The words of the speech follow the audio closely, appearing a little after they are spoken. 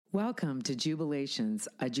Welcome to Jubilations,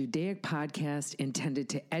 a Judaic podcast intended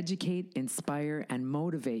to educate, inspire, and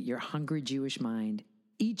motivate your hungry Jewish mind.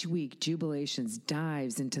 Each week, Jubilations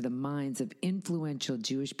dives into the minds of influential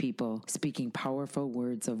Jewish people speaking powerful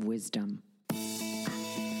words of wisdom.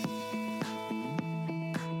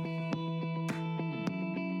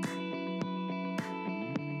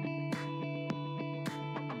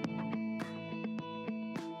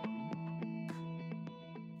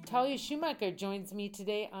 Talia Schumacher joins me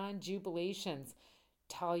today on Jubilations.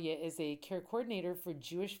 Talia is a care coordinator for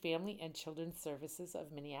Jewish Family and Children's Services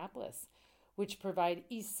of Minneapolis, which provide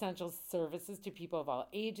essential services to people of all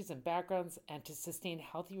ages and backgrounds and to sustain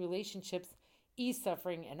healthy relationships, ease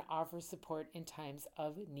suffering, and offer support in times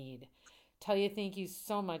of need. Talia, thank you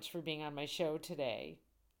so much for being on my show today.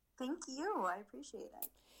 Thank you. I appreciate it.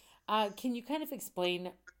 Can you kind of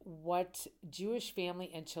explain what Jewish Family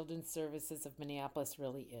and Children's Services of Minneapolis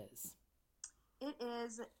really is? It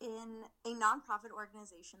is in a nonprofit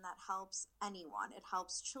organization that helps anyone. It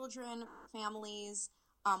helps children, families,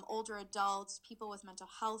 older adults, people with mental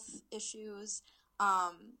health issues,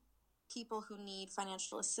 people who need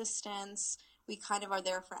financial assistance. We kind of are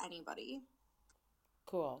there for anybody.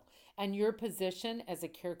 Cool. And your position as a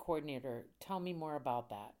care coordinator, tell me more about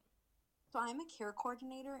that. So I'm a care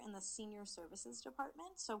coordinator in the senior services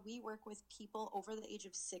department. So we work with people over the age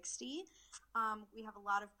of 60. We have a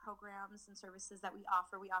lot of programs and services that we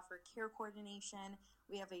offer. We offer care coordination.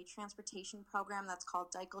 We have a transportation program that's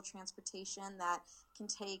called Dykel Transportation that can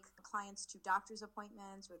take clients to doctor's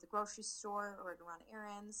appointments or the grocery store or to run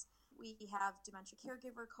errands. We have dementia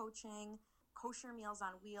caregiver coaching, kosher meals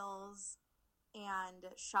on wheels, and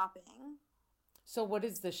shopping. So what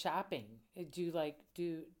is the shopping?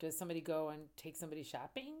 Does somebody go and take somebody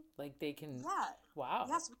shopping? Like they can. Yeah. Wow.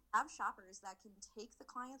 Yes, we have shoppers that can take the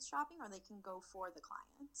clients shopping or they can go for the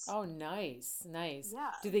clients. Oh, nice.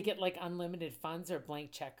 Yeah. Do they get like unlimited funds or a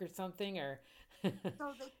blank check or something or So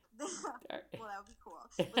well, that would be cool.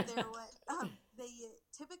 But they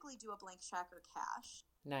typically do a blank check or cash.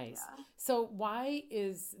 Nice. Yeah. So why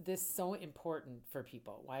is this so important for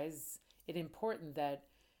people? Why is it important that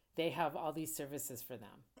they have all these services for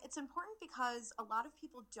them? It's important because a lot of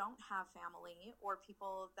people don't have family or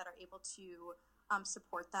people that are able to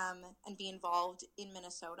support them and be involved in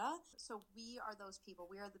Minnesota. So we are those people.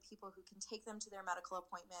 We are the people who can take them to their medical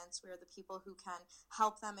appointments. We are the people who can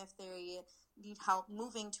help them if they need help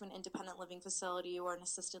moving to an independent living facility or an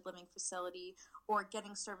assisted living facility, or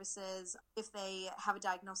getting services if they have a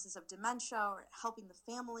diagnosis of dementia, or helping the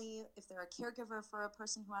family if they're a caregiver for a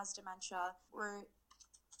person who has dementia. We're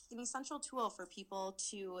an essential tool for people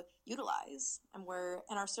to utilize, and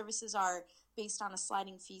our services are based on a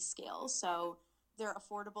sliding fee scale, so they're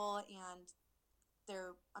affordable and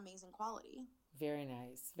they're amazing quality. Very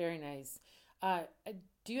nice. Very nice.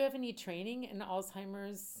 Do you have any training in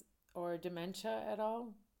Alzheimer's or dementia at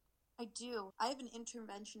all? I do. I have an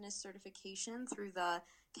interventionist certification through the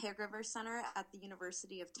Caregiver Center at the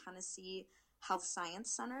University of Tennessee Health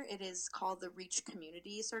Science Center. It is called the REACH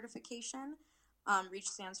Community Certification. REACH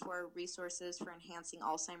stands for Resources for Enhancing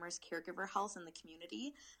Alzheimer's Caregiver Health in the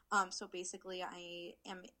Community. So basically, I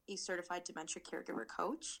am a certified dementia caregiver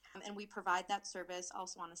coach, and we provide that service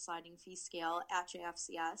also on a sliding fee scale at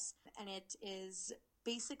JFCS. And it is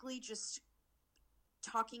basically just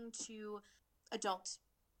talking to adult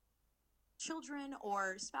children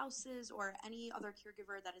or spouses or any other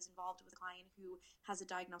caregiver that is involved with a client who has a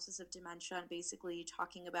diagnosis of dementia, and basically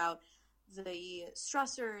talking about the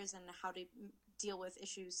stressors and how to deal with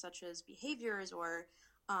issues such as behaviors or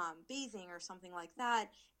bathing or something like that.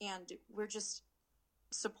 And we're just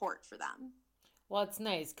support for them. Well, it's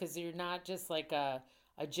nice because you're not just like a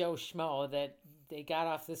Joe Schmo that they got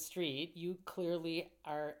off the street. You clearly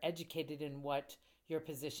are educated in what your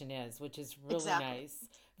position is, which is really Exactly. nice.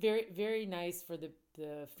 Very, very nice for the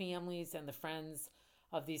families and the friends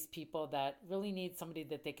of these people that really need somebody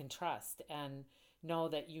that they can trust and know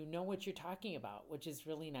that you know what you're talking about, which is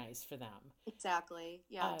really nice for them. Exactly.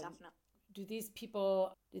 Yeah, definitely. Do these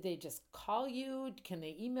people, do they just call you? Can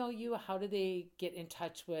they email you? How do they get in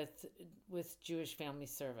touch with Jewish Family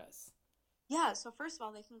Service? Yeah, so first of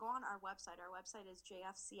all, they can go on our website. Our website is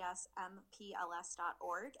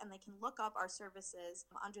jfcsmpls.org, and they can look up our services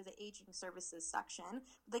under the aging services section.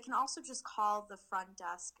 They can also just call the front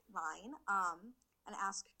desk line and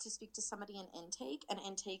ask to speak to somebody in intake, and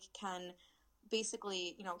intake can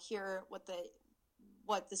basically, hear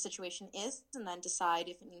what the situation is, and then decide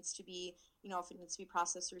if it needs to be,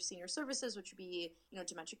 processed through senior services, which would be,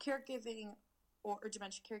 dementia caregiving or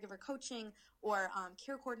dementia caregiver coaching or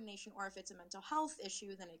care coordination, or if it's a mental health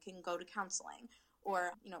issue, then it can go to counseling.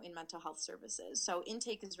 or, in mental health services. So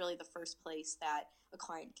intake is really the first place that a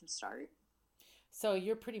client can start. So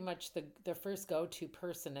you're pretty much the first go-to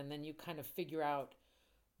person, and then you kind of figure out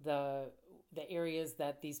the the areas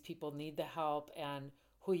that these people need the help and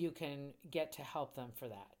who you can get to help them for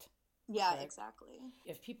that. Yeah, Correct? exactly.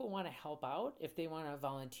 If people want to help out, if they want to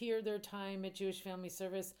volunteer their time at Jewish Family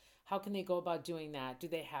Service, how can they go about doing that? Do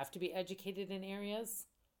they have to be educated in areas?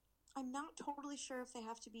 I'm not totally sure if they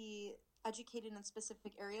have to be educated in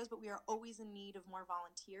specific areas, but we are always in need of more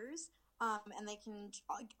volunteers. And they can,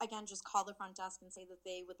 again, just call the front desk and say that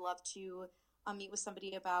they would love to meet with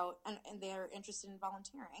somebody about, and they're interested in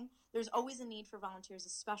volunteering. There's always a need for volunteers,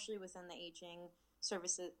 especially within the aging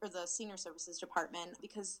services or the senior services department,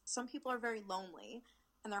 because some people are very lonely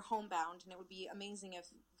and they're homebound, and it would be amazing if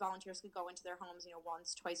volunteers could go into their homes,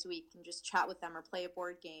 once, twice a week and just chat with them or play a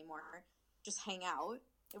board game or just hang out.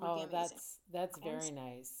 It would be Oh, amazing. that's very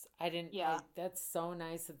nice. I didn't Yeah. I That's so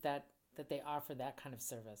nice that they offer that kind of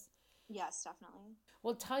service. Yes, definitely.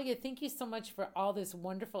 Well, Talia, thank you so much for all this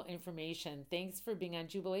wonderful information. Thanks for being on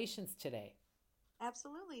Jubilations today.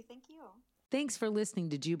 Absolutely. Thank you. Thanks for listening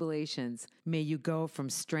to Jubilations. May you go from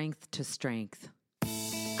strength to strength.